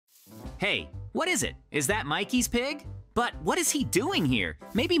Hey, what is it? Is that Mikey's pig? But what is he doing here?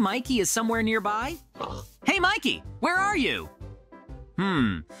 Maybe Mikey is somewhere nearby? Hey, Mikey, where are you?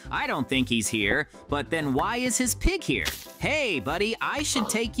 I don't think he's here, but then why is his pig here? Hey, buddy, I should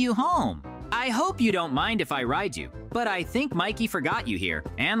take you home. I hope you don't mind if I ride you, but I think Mikey forgot you here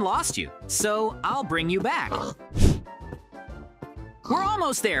and lost you, so I'll bring you back. We're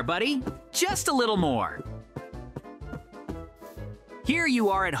almost there, buddy. Just a little more. Here you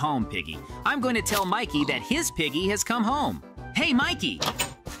are at home, Piggy. I'm going to tell Mikey that his piggy has come home. Hey, Mikey!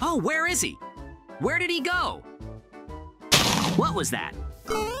 Oh, where is he? Where did he go? What was that?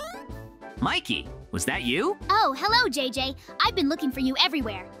 Mikey, was that you? Oh, hello, JJ. I've been looking for you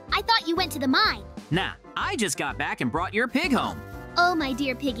everywhere. I thought you went to the mine. Nah, I just got back and brought your pig home. Oh, my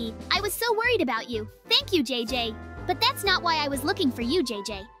dear Piggy. I was so worried about you. Thank you, JJ. But that's not why I was looking for you,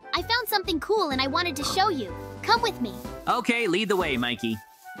 JJ. I found something cool and I wanted to show you. Come with me. Okay, lead the way, Mikey.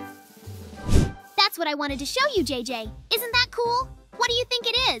 That's what I wanted to show you, JJ. Isn't that cool? What do you think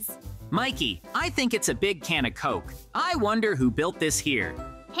it is? Mikey, I think it's a big can of Coke. I wonder who built this here.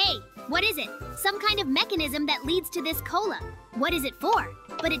 Hey, what is it? Some kind of mechanism that leads to this cola. What is it for?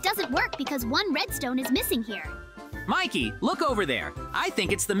 But it doesn't work because one redstone is missing here. Mikey, look over there. I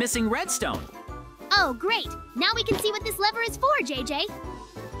think it's the missing redstone. Oh, great. Now we can see what this lever is for, JJ.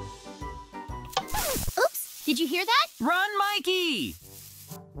 Oops, did you hear that? Run, Mikey!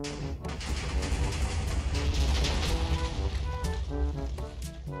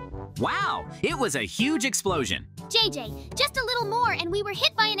 Wow, it was a huge explosion. JJ, just a little more and we were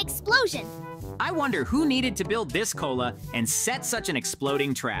hit by an explosion. I wonder who needed to build this cola and set such an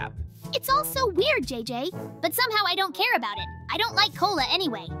exploding trap. It's all so weird, JJ, but somehow I don't care about it. I don't like cola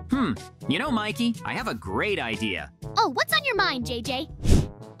anyway. You know, Mikey, I have a great idea. Oh, what's on your mind, JJ?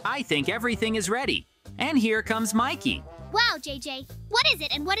 I think everything is ready. And here comes Mikey. Wow, JJ, what is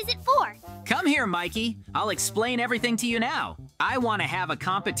it and what is it for? Come here, Mikey. I'll explain everything to you now. I want to have a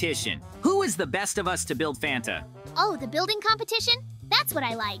competition. Who is the best of us to build Fanta? Oh, the building competition? That's what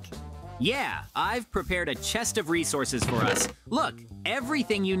I like. Yeah, I've prepared a chest of resources for us. Look,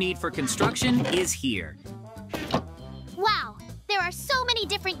 everything you need for construction is here. Wow, there are so many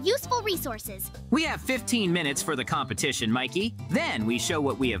different useful resources. We have 15 minutes for the competition, Mikey. Then we show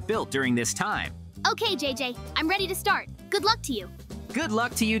what we have built during this time. Okay, JJ, I'm ready to start. Good luck to you. Good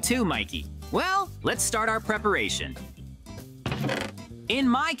luck to you too, Mikey. Well, let's start our preparation. In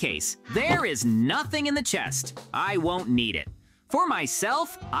my case, there is nothing in the chest. I won't need it. For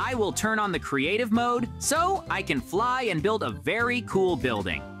myself, I will turn on the creative mode so I can fly and build a very cool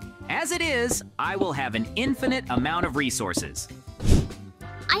building. As it is, I will have an infinite amount of resources.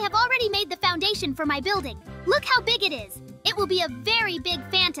 I have already made the foundation for my building. Look how big it is. It will be a very big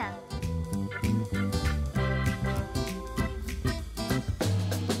Fanta.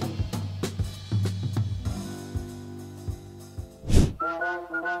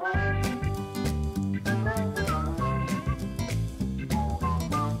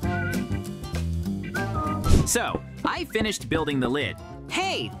 So, I finished building the lid.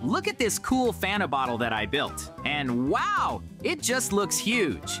 Hey, look at this cool Fanta bottle that I built. And wow, it just looks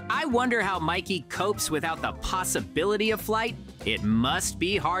huge. I wonder how Mikey copes without the possibility of flight. It must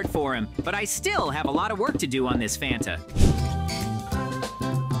be hard for him, but I still have a lot of work to do on this Fanta.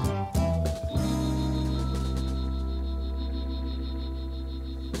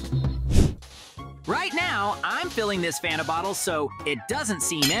 Right now, I'm filling this Fanta bottle so it doesn't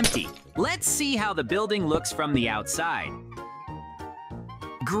seem empty. Let's see how the building looks from the outside.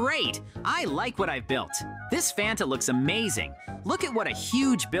 Great! I like what I've built. This Fanta looks amazing. Look at what a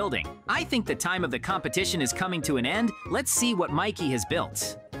huge building. I think the time of the competition is coming to an end. Let's see what Mikey has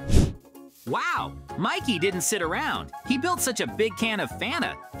built. Wow! Mikey didn't sit around. He built such a big can of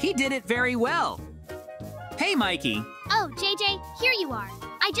Fanta. He did it very well. Hey, Mikey. Oh, JJ, here you are.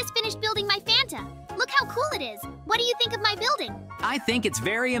 I just finished building my Fanta. Look how cool it is. What do you think of my building? I think it's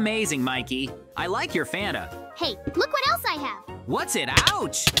very amazing, Mikey. I like your Fanta. Hey, look what else I have. What's it?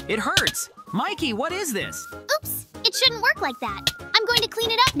 Ouch! It hurts. Mikey, what is this? Oops, it shouldn't work like that. I'm going to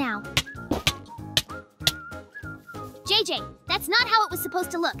clean it up now. JJ, that's not how it was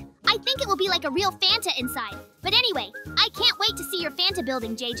supposed to look. I think it will be like a real Fanta inside. But anyway, I can't wait to see your Fanta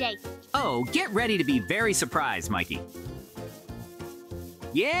building, JJ. Oh, get ready to be very surprised, Mikey.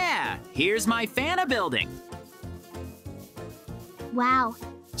 Yeah, here's my Fanta building. Wow.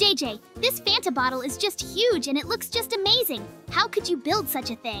 JJ, this Fanta bottle is just huge and it looks just amazing. How could you build such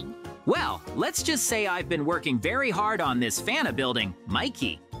a thing? Well, let's just say I've been working very hard on this Fanta building,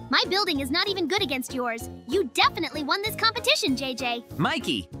 Mikey. My building is not even good against yours. You definitely won this competition, JJ.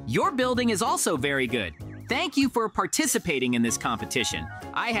 Mikey, your building is also very good. thank you for participating in this competition.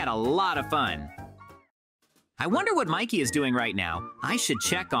 I had a lot of fun. I wonder what Mikey is doing right now. I should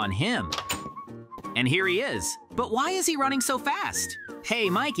check on him. And here he is. But why is he running so fast? Hey,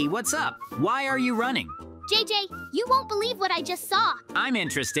 Mikey, what's up? Why are you running? JJ, you won't believe what I just saw. I'm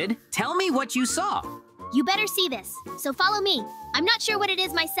interested. Tell me what you saw. You better see this, so follow me. I'm not sure what it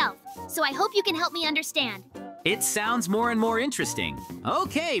is myself, so I hope you can help me understand. It sounds more and more interesting.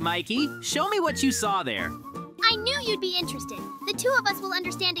 Okay, Mikey, show me what you saw there. I knew you'd be interested. The two of us will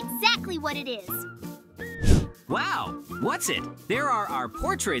understand exactly what it is. Wow, what's it? There are our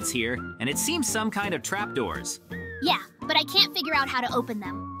portraits here, and it seems some kind of trapdoors. Yeah, but I can't figure out how to open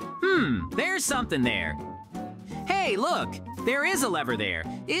them. There's something there. Hey, look, there is a lever there.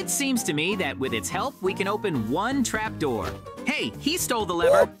 It seems to me that with its help, we can open one trapdoor. Hey, he stole the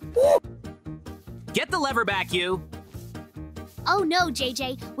lever. Get the lever back, you. Oh no,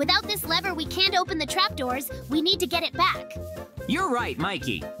 JJ. Without this lever, we can't open the trapdoors. We need to get it back. You're right,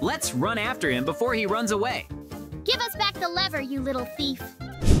 Mikey. Let's run after him before he runs away. Give us back the lever, you little thief.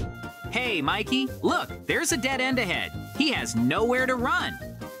 Hey, Mikey, look, there's a dead end ahead. He has nowhere to run.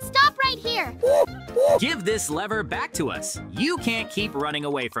 Stop right here. Give this lever back to us. You can't keep running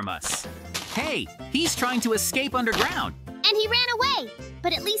away from us. Hey, he's trying to escape underground. And he ran away.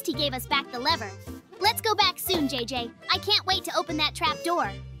 But at least he gave us back the lever. Let's go back soon, JJ. I can't wait to open that trap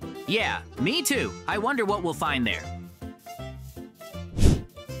door. Yeah, me too. I wonder what we'll find there.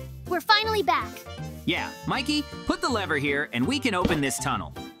 We're finally back. Yeah, Mikey, put the lever here and we can open this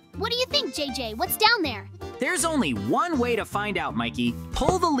tunnel. What do you think, JJ? What's down there? There's only one way to find out, Mikey.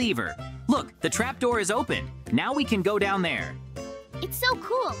 Pull the lever. Look, the trapdoor is open. Now we can go down there. It's so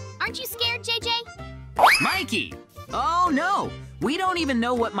cool. Aren't you scared, JJ? Mikey! Oh no! We don't even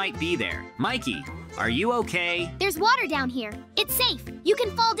know what might be there. Mikey, are you okay? There's water down here. It's safe. You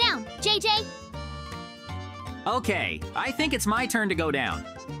can fall down, JJ. Okay, I think it's my turn to go down.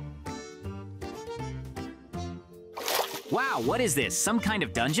 Wow, what is this? Some kind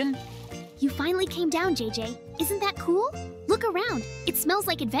of dungeon? You finally came down, JJ. Isn't that cool? Look around. It smells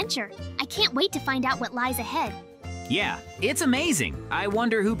like adventure. I can't wait to find out what lies ahead. Yeah, it's amazing. I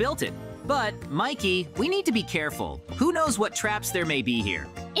wonder who built it. But, Mikey, we need to be careful. Who knows what traps there may be here?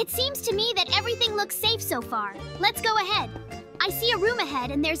 It seems to me that everything looks safe so far. Let's go ahead. I see a room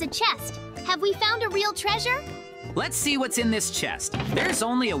ahead and there's a chest. Have we found a real treasure? Let's see what's in this chest. There's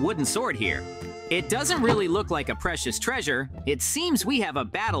only a wooden sword here. It doesn't really look like a precious treasure. It seems we have a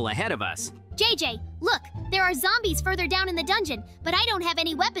battle ahead of us. JJ, look, there are zombies further down in the dungeon, but I don't have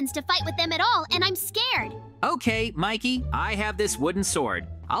any weapons to fight with them at all, and I'm scared. Okay, Mikey, I have this wooden sword.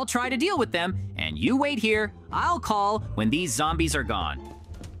 I'll try to deal with them, and you wait here. I'll call when these zombies are gone.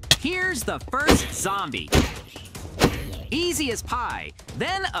 Here's the first zombie. Easy as pie.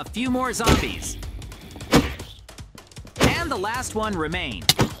 Then a few more zombies. And the last one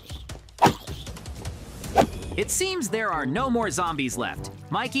remained. It seems there are no more zombies left.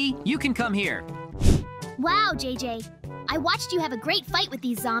 Mikey, you can come here. Wow, JJ. I watched you have a great fight with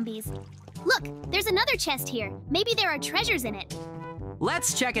these zombies. Look, there's another chest here. Maybe there are treasures in it.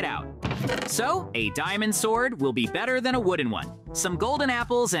 Let's check it out. So, a diamond sword will be better than a wooden one. Some golden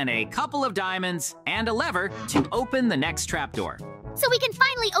apples and a couple of diamonds and a lever to open the next trapdoor. So we can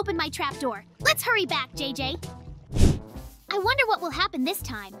finally open my trapdoor. Let's hurry back, JJ. I wonder what will happen this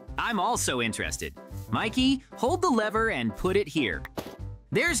time. I'm also interested. Mikey, hold the lever and put it here.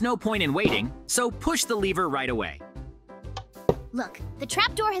 There's no point in waiting, so push the lever right away. Look, the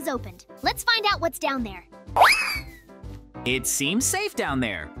trapdoor has opened. Let's find out what's down there. It seems safe down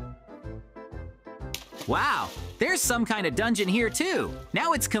there. Wow, there's some kind of dungeon here too.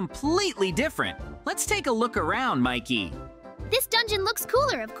 Now it's completely different. Let's take a look around, Mikey. This dungeon looks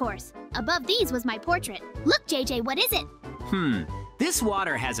cooler, of course. Above these was my portrait. Look, JJ, what is it? This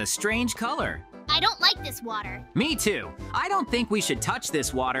water has a strange color. I don't like this water. Me too. I don't think we should touch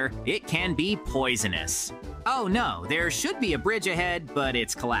this water. It can be poisonous. Oh no, there should be a bridge ahead, but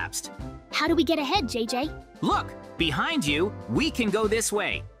it's collapsed. How do we get ahead, JJ? Look, behind you, we can go this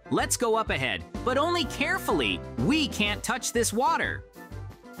way. Let's go up ahead, but only carefully. We can't touch this water.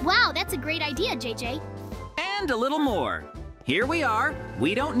 Wow, that's a great idea, JJ. And a little more. Here we are.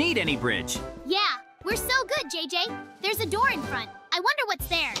 We don't need any bridge. Yeah, we're so good, JJ. There's a door in front. I wonder what's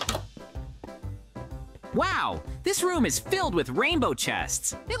there. Wow, this room is filled with rainbow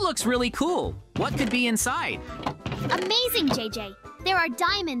chests. It looks really cool. What could be inside? Amazing, JJ. There are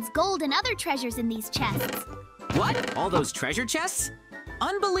diamonds, gold, and other treasures in these chests. What? All those treasure chests?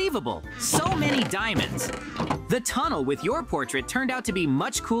 Unbelievable! So many diamonds. The tunnel with your portrait turned out to be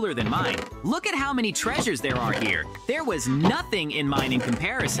much cooler than mine. Look at how many treasures there are here. There was nothing in mine in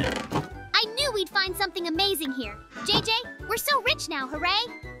comparison. I I knew we'd find something amazing here. JJ, we're so rich now, hooray!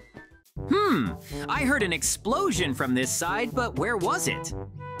 I heard an explosion from this side, but where was it?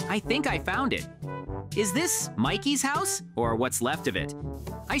 I think I found it. Is this Mikey's house, or what's left of it?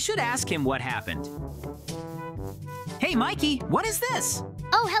 I should ask him what happened. Hey, Mikey, what is this?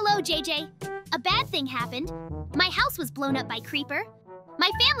 Oh, hello, JJ. A bad thing happened. My house was blown up by Creeper.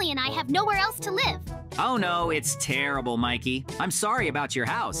 My family and I have nowhere else to live. Oh no, it's terrible, Mikey. I'm sorry about your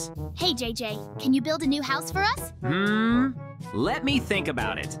house. Hey, JJ, can you build a new house for us? Let me think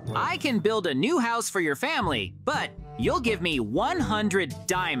about it. I can build a new house for your family, but you'll give me 100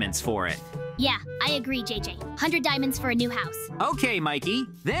 diamonds for it. Yeah, I agree, JJ. 100 diamonds for a new house. Okay, Mikey,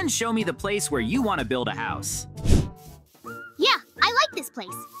 then show me the place where you want to build a house. Yeah, I like this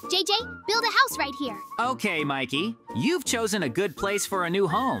place. JJ, build a house right here. Okay, Mikey, you've chosen a good place for a new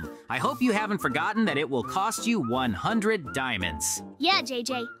home. I hope you haven't forgotten that it will cost you 100 diamonds. Yeah,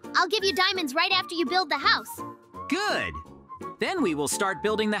 JJ. I'll give you diamonds right after you build the house. Good. Then we will start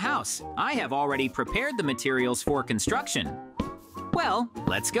building the house. I have already prepared the materials for construction. Well,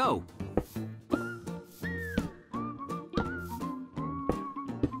 let's go.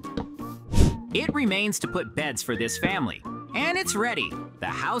 It remains to put beds for this family. And it's ready. The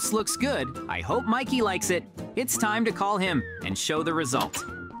house looks good. I hope Mikey likes it. It's time to call him and show the result.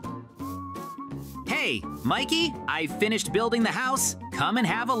 Hey, Mikey, I finished building the house. Come and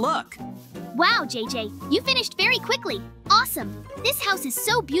have a look. Wow, JJ, you finished very quickly. Awesome. This house is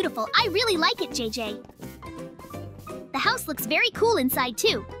so beautiful. I really like it, JJ. The house looks very cool inside,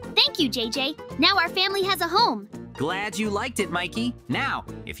 too. Thank you, JJ. Now our family has a home. Glad you liked it, Mikey. Now,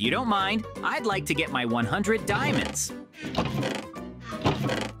 if you don't mind, I'd like to get my 100 diamonds.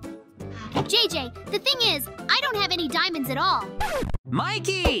 JJ, the thing is, I don't have any diamonds at all.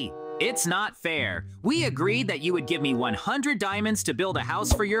 Mikey! It's not fair. We agreed that you would give me 100 diamonds to build a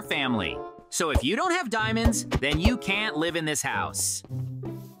house for your family. So if you don't have diamonds, then you can't live in this house.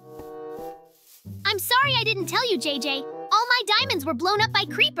 I'm sorry I didn't tell you, JJ. All my diamonds were blown up by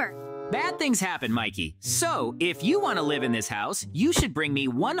Creeper. Bad things happen, Mikey. So, if you want to live in this house, you should bring me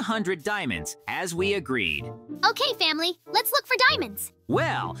 100 diamonds, as we agreed. Okay, family, let's look for diamonds.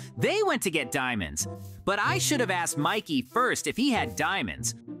 Well, they went to get diamonds, but I should have asked Mikey first if he had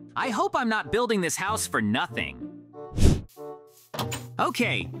diamonds. I hope I'm not building this house for nothing.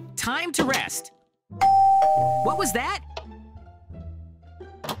 Okay, time to rest. What was that?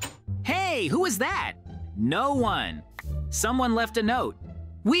 Hey, who was that? No one. Someone left a note.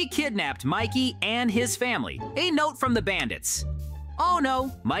 We kidnapped Mikey and his family. A note from the bandits. Oh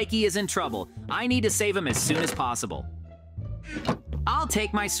no, Mikey is in trouble. I need to save him as soon as possible. I'll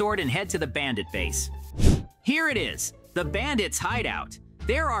take my sword and head to the bandit base. Here it is, the bandits' hideout.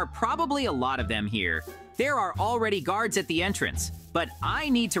 There are probably a lot of them here. There are already guards at the entrance, but I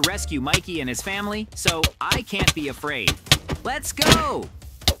need to rescue Mikey and his family, so I can't be afraid. Let's go!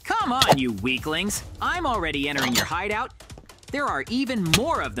 Come on, you weaklings. I'm already entering your hideout. There are even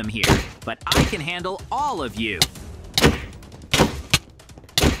more of them here, but I can handle all of you.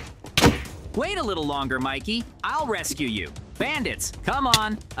 Wait a little longer, Mikey. I'll rescue you. Bandits, come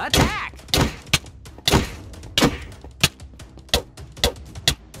on, attack!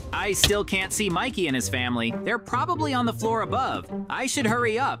 I still can't see Mikey and his family. They're probably on the floor above. I should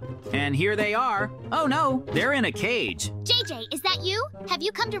hurry up. And here they are. Oh no, they're in a cage. JJ, is that you? Have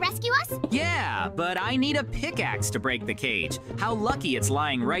you come to rescue us? Yeah, but I need a pickaxe to break the cage. How lucky it's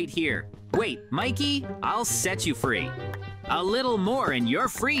lying right here. Wait, Mikey, I'll set you free. A little more and you're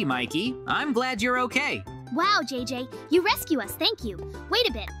free, Mikey. I'm glad you're okay. Wow, JJ, you rescue us, thank you. Wait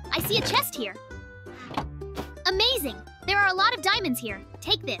a bit, I see a chest here. Amazing! There are a lot of diamonds here.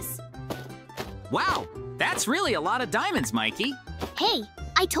 Take this. Wow, that's really a lot of diamonds, Mikey. Hey,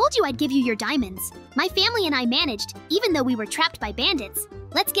 I told you I'd give you your diamonds. My family and I managed, even though we were trapped by bandits.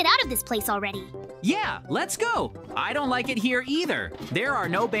 Let's get out of this place already. Yeah, let's go. I don't like it here either. There are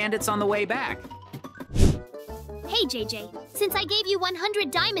no bandits on the way back. Hey, JJ, since I gave you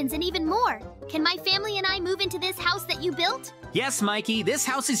 100 diamonds and even more, can my family and I move into this house that you built? Yes, Mikey, this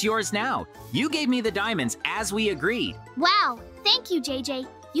house is yours now. You gave me the diamonds as we agreed. Wow, thank you, JJ.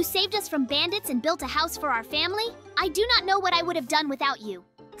 You saved us from bandits and built a house for our family. I do not know what I would have done without you.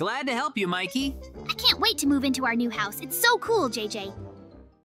 Glad to help you, Mikey. I can't wait to move into our new house. It's so cool, JJ.